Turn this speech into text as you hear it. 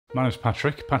My name's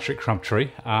Patrick Crabtree,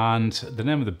 and the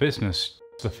name of the business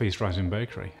is the Feast Rising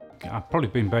Bakery. I've probably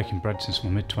been baking bread since my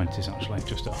mid-20s actually,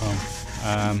 just at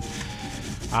home.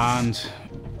 And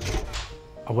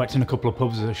I worked in a couple of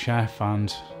pubs as a chef,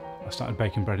 and I started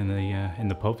baking bread in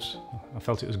the pubs. I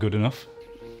felt it was good enough.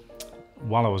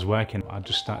 While I was working, I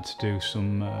just started to do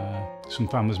some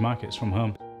farmers markets from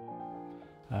home,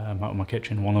 out of my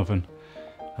kitchen, one oven,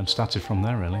 and started from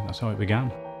there really. That's how it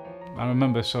began. I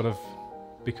remember sort of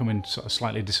becoming sort of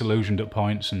slightly disillusioned at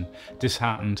points and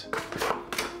disheartened,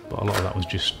 but a lot of that was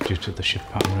just due to the shift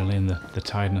pattern really, and the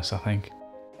tiredness, I think.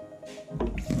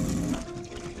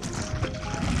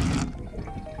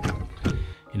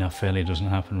 You know, failure doesn't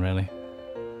happen really,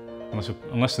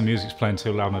 unless the music's playing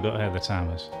too loud and I don't hear the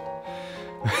timers.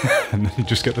 And then you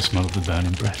just get the smell of the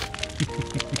burning bread.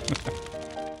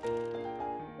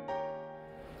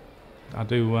 I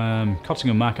do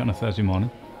Cottingham Market on a Thursday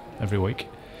morning every week,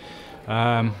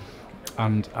 and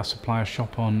I supply a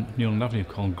shop on Newland Avenue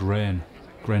called Grain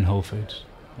Whole Foods,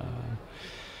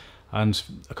 and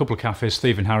a couple of cafes.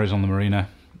 Steve and Harry's on the Marina,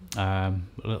 a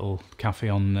little cafe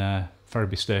on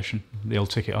Ferriby Station, the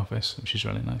old ticket office, which is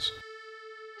really nice.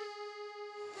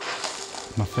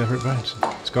 My favourite bread,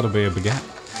 it's got to be a baguette.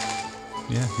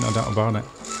 Yeah, no doubt about it.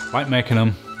 Like making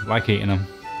them, like eating them,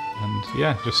 and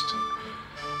yeah, just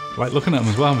like looking at them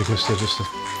as well, because they're just a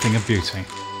thing of beauty.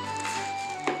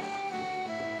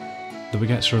 The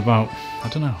baguettes are about, I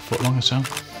don't know, a foot long or so.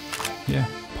 Yeah,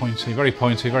 pointy, very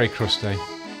crusty.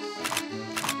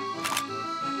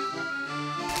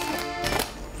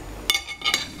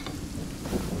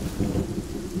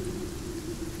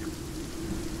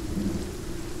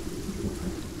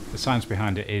 The science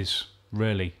behind it is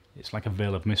really, it's like a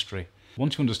veil of mystery.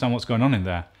 Once you understand what's going on in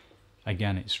there,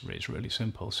 again, it's really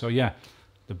simple. So yeah,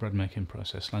 the bread making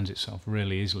process lends itself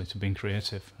really easily to being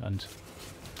creative and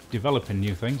developing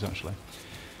new things actually.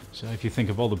 So if you think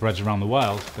of all the breads around the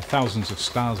world, the thousands of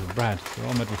styles of bread, they're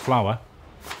all made with flour,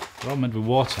 they're all made with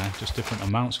water, just different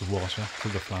amounts of water to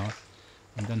the flour,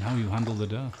 and then how you handle the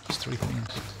dough. It's three things.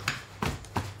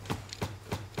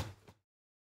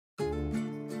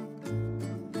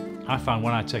 I found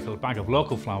when I take a bag of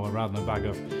local flour rather than a bag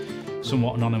of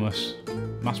somewhat anonymous,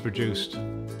 mass-produced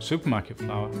supermarket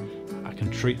flour, I can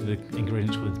treat the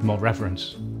ingredients with more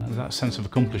reverence. There's that sense of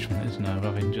accomplishment, isn't there, of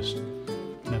having just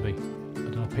maybe, I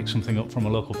don't know, picked something up from a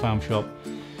local farm shop,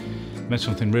 made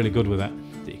something really good with it,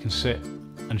 that you can sit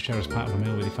and share as part of a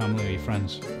meal with your family or your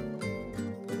friends.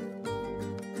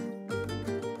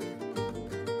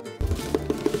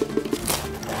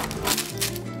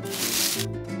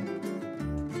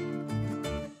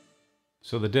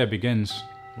 So the day begins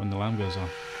when the alarm goes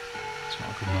off. It's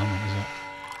not a good moment, is it?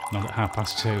 Not at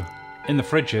 2:30. In the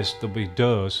fridges there'll be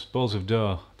doughs, balls of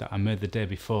dough that I made the day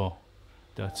before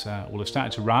that will have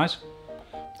started to rise.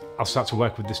 I'll start to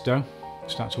work with this dough,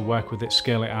 start to work with it,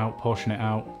 scale it out, portion it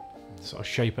out, sort of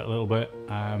shape it a little bit,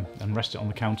 and rest it on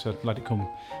the counter, let it come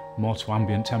more to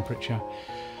ambient temperature.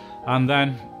 And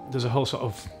then there's a whole sort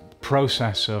of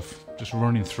process of just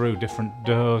running through different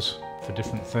doughs for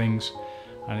different things,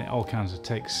 and it all kinds of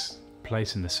takes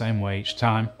place in the same way each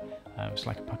time. It's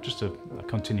like just a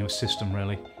continuous system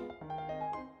really.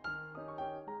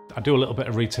 I do a little bit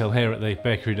of retail here at the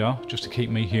bakery door, just to keep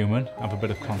me human, have a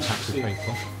bit of contact with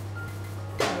people.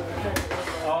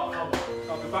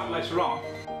 I'll be back later on.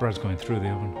 Bread's going through the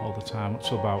oven all the time, up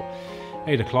to about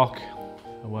 8 o'clock,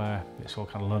 where it's all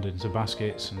kind of loaded into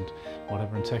baskets and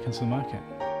whatever and taken to the market.